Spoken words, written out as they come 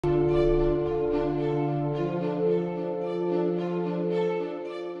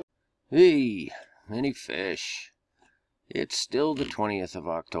Hey, many fish. It's still the 20th of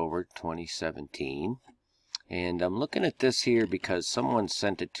October, 2017. And I'm looking at this here because someone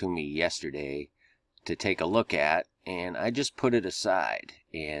sent it to me yesterday to take a look at. And I just put it aside.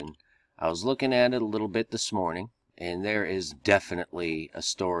 And I was looking at it a little bit this morning. And there is definitely a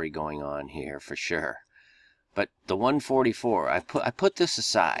story going on here for sure. But the 144, I put this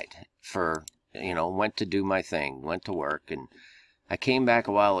aside for, went to do my thing, went to work, and I came back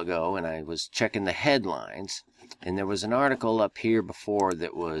a while ago and I was checking the headlines, and there was an article up here before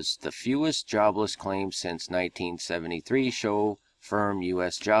that was the fewest jobless claims since 1973 show firm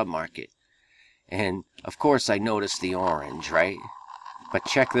U.S. job market. And of course I noticed the orange, right? But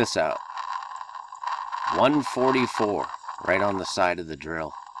check this out. 144 right on the side of the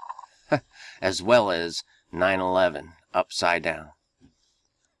drill. As well as 9/11 upside down.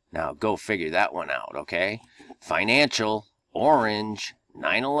 Now go figure that one out, okay? Financial, orange,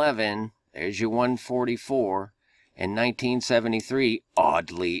 9/11, there's your 144, and 1973,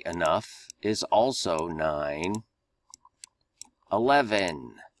 oddly enough, is also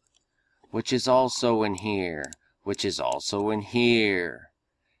 9/11, which is also in here, which is also in here,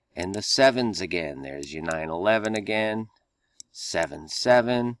 and the sevens again. There's your 9/11 again,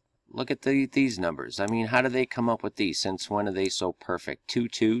 7/7. Look at these numbers. I mean, how do they come up with these? Since when are they so perfect?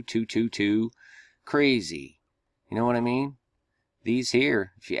 2-2, 2-2-2. Crazy. You know what I mean? These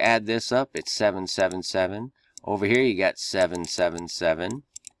here, if you add this up, it's 7-7-7. Over here you got 7-7-7.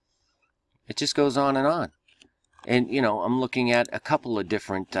 It just goes on and on. And, I'm looking at a couple of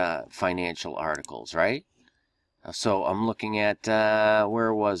different financial articles, right? So I'm looking at,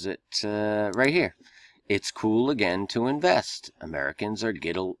 where was it? Right here. It's cool again to invest. Americans are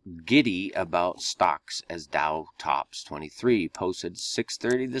giddy about stocks as Dow tops 23. Posted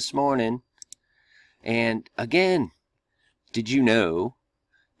 6:30 this morning. And again, did you know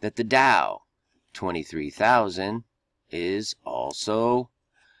that the Dow 23,000 is also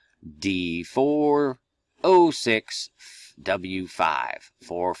D406 W5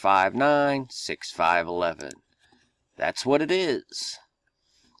 459 6511? That's what it is.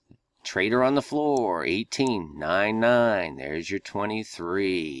 Trader on the floor, 18.99. There's your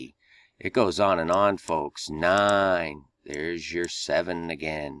 23. It goes on and on, folks. 9. There's your 7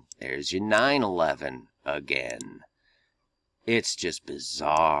 again. There's your 9/11 again. It's just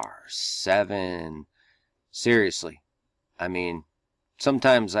bizarre. 7. Seriously. I mean,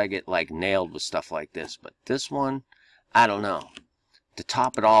 sometimes I get nailed with stuff like this, but this one, I don't know. To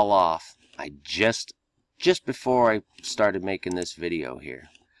top it all off, I just before I started making this video here,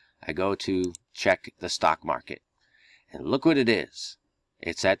 I go to check the stock market, and look what it is.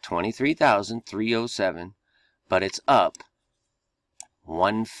 It's at 23,307, but it's up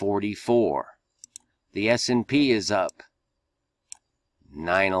 144. The S&P is up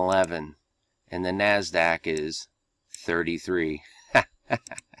 911, and the NASDAQ is 33.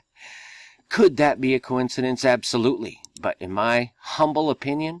 Could that be a coincidence? Absolutely. But in my humble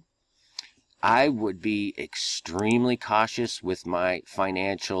opinion, I would be extremely cautious with my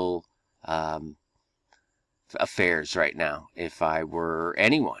financial affairs right now if I were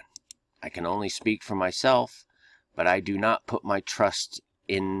anyone. I can only speak for myself, but I do not put my trust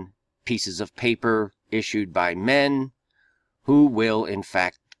in pieces of paper issued by men who will, in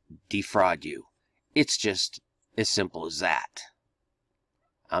fact, defraud you. It's just as simple as that.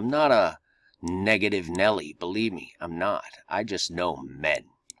 I'm not a negative Nelly, believe me, I'm not. I just know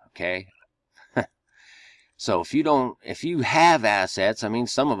men, okay? So if you have assets, I mean,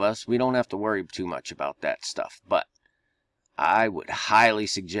 some of us, we don't have to worry too much about that stuff. But I would highly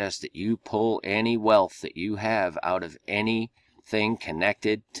suggest that you pull any wealth that you have out of anything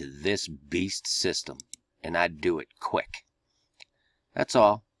connected to this beast system. And I'd do it quick. That's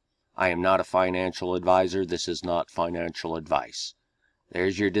all. I am not a financial advisor. This is not financial advice.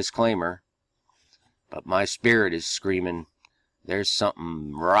 There's your disclaimer. But my spirit is screaming, there's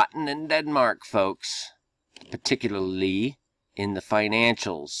something rotten in Denmark, folks. Particularly in the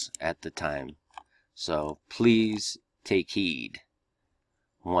financials at the time. So please take heed.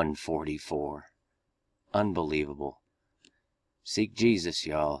 144. Unbelievable. Seek Jesus,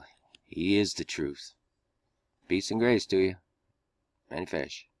 y'all. He is the truth. Peace and grace to you. Many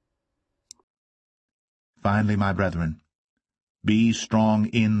fish. Finally, my brethren, be strong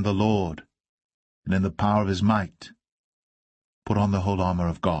in the Lord, and in the power of his might. Put on the whole armor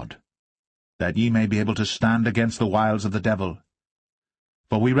of God, that ye may be able to stand against the wiles of the devil.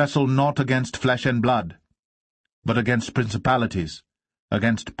 For we wrestle not against flesh and blood, but against principalities,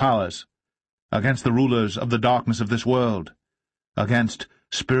 against powers, against the rulers of the darkness of this world, against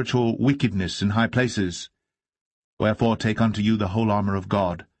spiritual wickedness in high places. Wherefore take unto you the whole armor of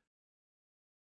God,